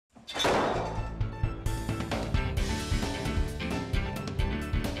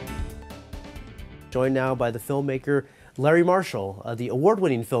Joined now by the filmmaker Larry Marshall, the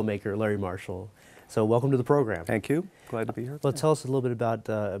award-winning filmmaker Larry Marshall. So welcome to the program. Thank you. Glad to be here. Well, tell us a little bit about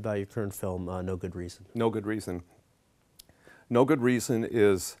your current film, No Good Reason. No Good Reason. No Good Reason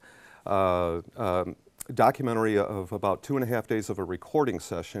is a documentary of about 2.5 days of a recording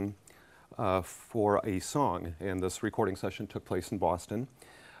session for a song, and this recording session took place in Boston.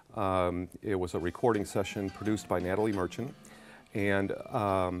 It was a recording session produced by Natalie Merchant, and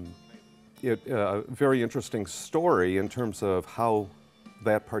a very interesting story in terms of how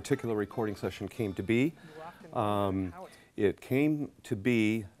that particular recording session came to be. It came to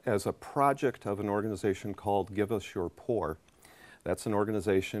be as a project of an organization called Give Us Your Poor. That's an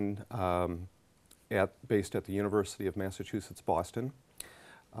organization based at the University of Massachusetts, Boston,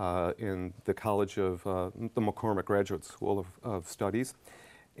 in the College of the McCormick Graduate School of Studies.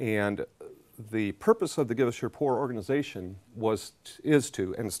 And the purpose of the Give Us Your Poor organization is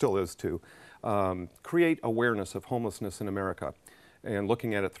to create awareness of homelessness in America and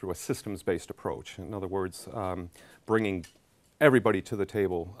looking at it through a systems-based approach. In other words, bringing everybody to the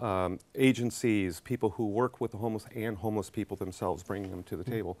table, agencies, people who work with the homeless and homeless people themselves, bringing them to the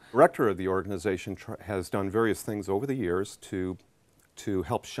table. The director of the organization has done various things over the years to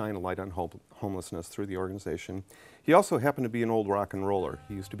help shine a light on homelessness through the organization. He also happened to be an old rock and roller.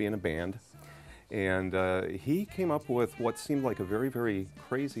 He used to be in a band, and he came up with what seemed like a very, very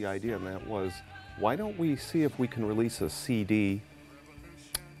crazy idea, and that was, why don't we see if we can release a CD,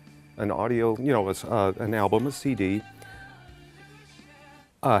 an audio, an album, a CD,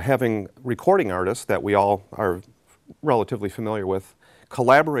 having recording artists that we all are relatively familiar with,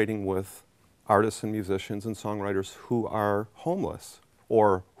 collaborating with artists and musicians and songwriters who are homeless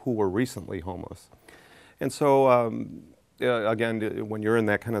or who were recently homeless. And so, again, when you're in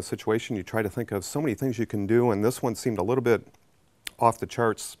that kind of situation, you try to think of so many things you can do, and this one seemed a little bit off the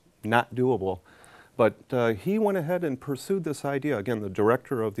charts, not doable. But he went ahead and pursued this idea. Again, the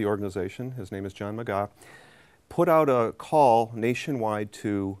director of the organization, his name is John McGaugh, put out a call nationwide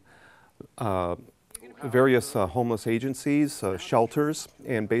to various homeless agencies, shelters,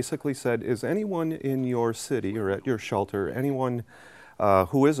 and basically said, is anyone in your city or at your shelter, anyone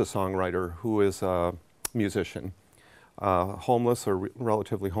who is a songwriter, who is a musician, homeless or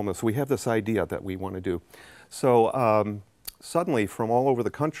relatively homeless? We have this idea that we want to do. So suddenly, from all over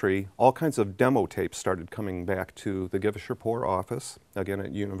the country, all kinds of demo tapes started coming back to the Give Us Your Poor office, again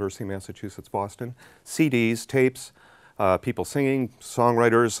at University of Massachusetts, Boston. CDs, tapes, people singing,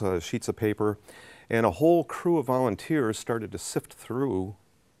 songwriters, sheets of paper, and a whole crew of volunteers started to sift through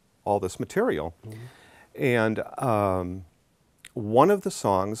all this material. And one of the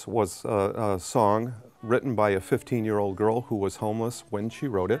songs was a song written by a 15-year-old girl who was homeless when she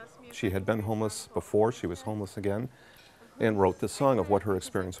wrote it. She had been homeless before, she was homeless again, and wrote this song of what her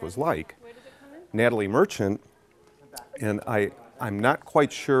experience was like. Natalie Merchant, and I'm not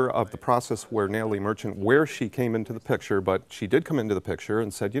quite sure of the process where Natalie Merchant, where she came into the picture, but she did come into the picture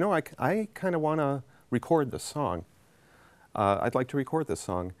and said, you know, I kind of want to record this song. I'd like to record this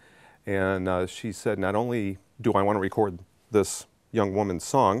song. And she said, not only do I want to record this young woman's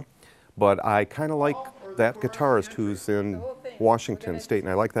song, but I kind of like that guitarist who's in Washington State, and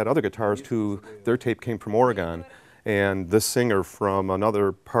I like that other guitarist who, their tape came from Oregon, and this singer from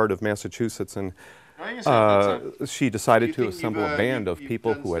another part of Massachusetts. And she decided to assemble a band of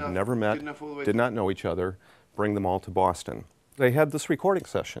people who had never met, did not know each other, bring them all to Boston. They had this recording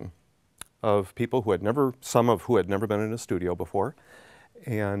session of people who had never, some of who had never been in a studio before.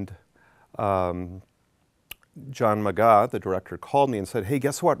 And John McGaugh, the director, called me and said, hey,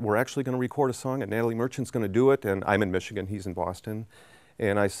 guess what? We're actually going to record a song, and Natalie Merchant's going to do it, and I'm in Michigan, he's in Boston.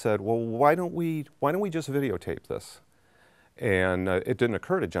 And I said, well, why don't we just videotape this? And it didn't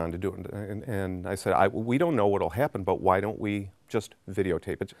occur to John to do it. And I said, we don't know what'll happen, but why don't we just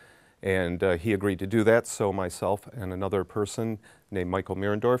videotape it? And he agreed to do that, so myself and another person named Michael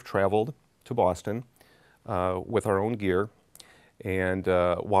Mierendorf traveled to Boston with our own gear. And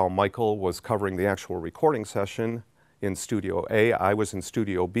while Michael was covering the actual recording session in Studio A, I was in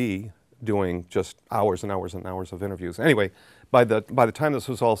Studio B doing just hours and hours and hours of interviews. Anyway, by the time this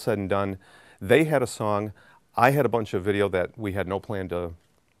was all said and done, they had a song, I had a bunch of video that we had no plan to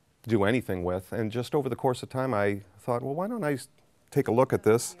do anything with, and just over the course of time I thought, well, why don't I take a look at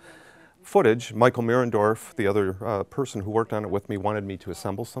this footage. Michael Mierendorf, the other person who worked on it with me, wanted me to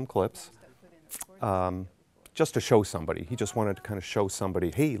assemble some clips just to show somebody. He just wanted to kind of show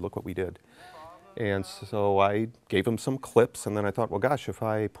somebody, hey, look what we did. And so I gave him some clips, and then I thought, well, gosh, if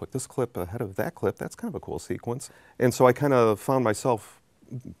I put this clip ahead of that clip, that's kind of a cool sequence. And so I kind of found myself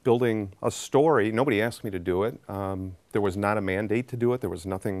building a story. Nobody asked me to do it. There was not a mandate to do it. There was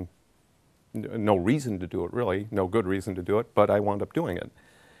nothing no reason to do it really, no good reason to do it, but I wound up doing it.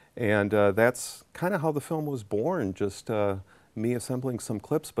 And that's kind of how the film was born, just me assembling some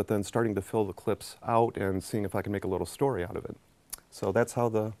clips, but then starting to fill the clips out and seeing if I can make a little story out of it. So that's how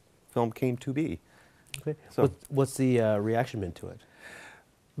the film came to be. Okay. So, what's the reaction been to it?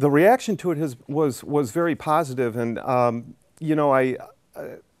 the reaction to it was very positive, and you know,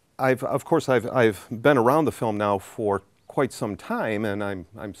 of course I've been around the film now for quite some time, and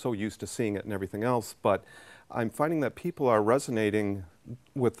I'm so used to seeing it and everything else, but I'm finding that people are resonating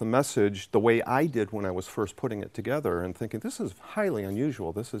with the message the way I did when I was first putting it together, and thinking this is highly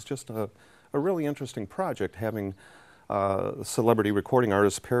unusual. This is just a really interesting project, having celebrity recording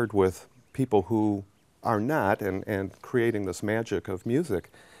artists paired with people who are not, and creating this magic of music.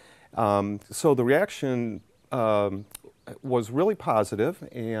 So the reaction was really positive,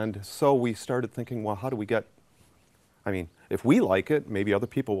 and so we started thinking, well, how do we get, I mean, if we like it, maybe other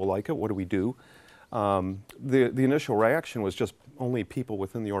people will like it. What do we do? The initial reaction was just only people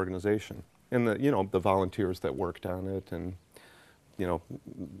within the organization, and the volunteers that worked on it, and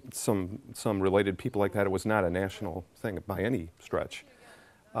some related people like that. It was not a national thing by any stretch.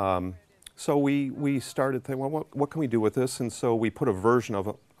 So we started thinking, well, what can we do with this? And so we put a version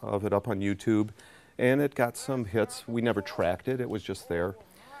of it up on YouTube, and it got some hits. We never tracked it; it was just there.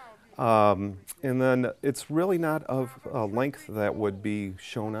 And then it's really not of a length that would be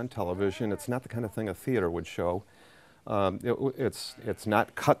shown on television. It's not the kind of thing a theater would show. It's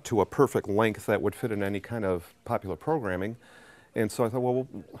not cut to a perfect length that would fit in any kind of popular programming. And so I thought, well,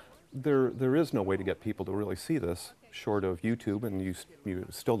 there is no way to get people to really see this short of YouTube, and you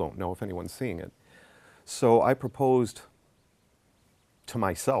still don't know if anyone's seeing it. So I proposed to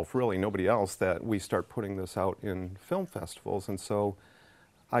myself, really nobody else, that we start putting this out in film festivals. And so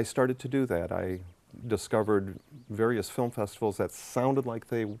I started to do that. I discovered various film festivals that sounded like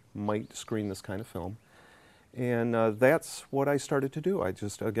they might screen this kind of film. And that's what I started to do. I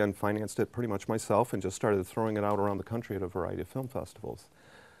just, again, financed it pretty much myself and just started throwing it out around the country at a variety of film festivals.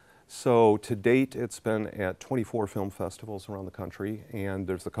 So to date, it's been at 24 film festivals around the country, and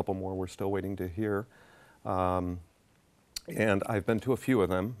there's a couple more we're still waiting to hear. And I've been to a few of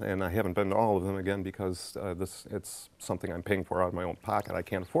them, and I haven't been to all of them, again, because it's something I'm paying for out of my own pocket. I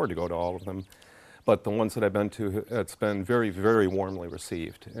can't afford to go to all of them. But the ones that I've been to, it's been very, very warmly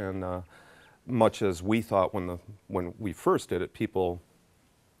received. And much as we thought when we first did it, people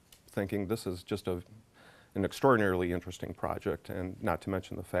thinking this is just an extraordinarily interesting project, and not to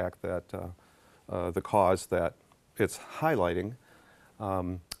mention the fact that the cause that it's highlighting.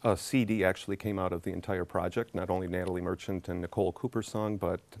 A CD actually came out of the entire project, not only Natalie Merchant and Nicole Cooper's song,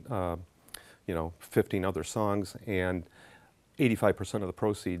 but 15 other songs, and 85% of the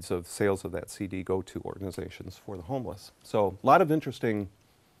proceeds of sales of that CD go to organizations for the homeless. So a lot of interesting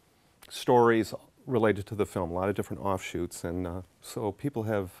stories related to the film, a lot of different offshoots, and so people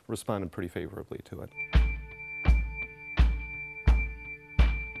have responded pretty favorably to it.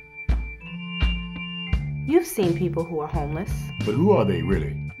 You've seen people who are homeless. But who are they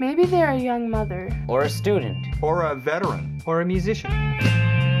really? Maybe they're a young mother. Or a student. Or a veteran. Or a musician.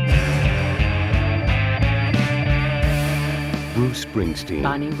 Bruce Springsteen,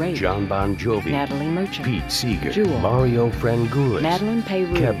 Bonnie Raitt, John Bon Jovi, Natalie Merchant, Pete Seeger, Jewel, Mario Frangoulis, Madeline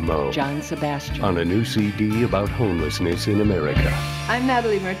Peyroux, Kebmo, John Sebastian. On a new CD about homelessness in America. I'm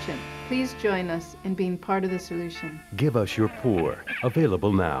Natalie Merchant. Please join us in being part of the solution. Give us your pour.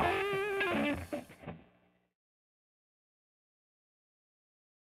 Available now.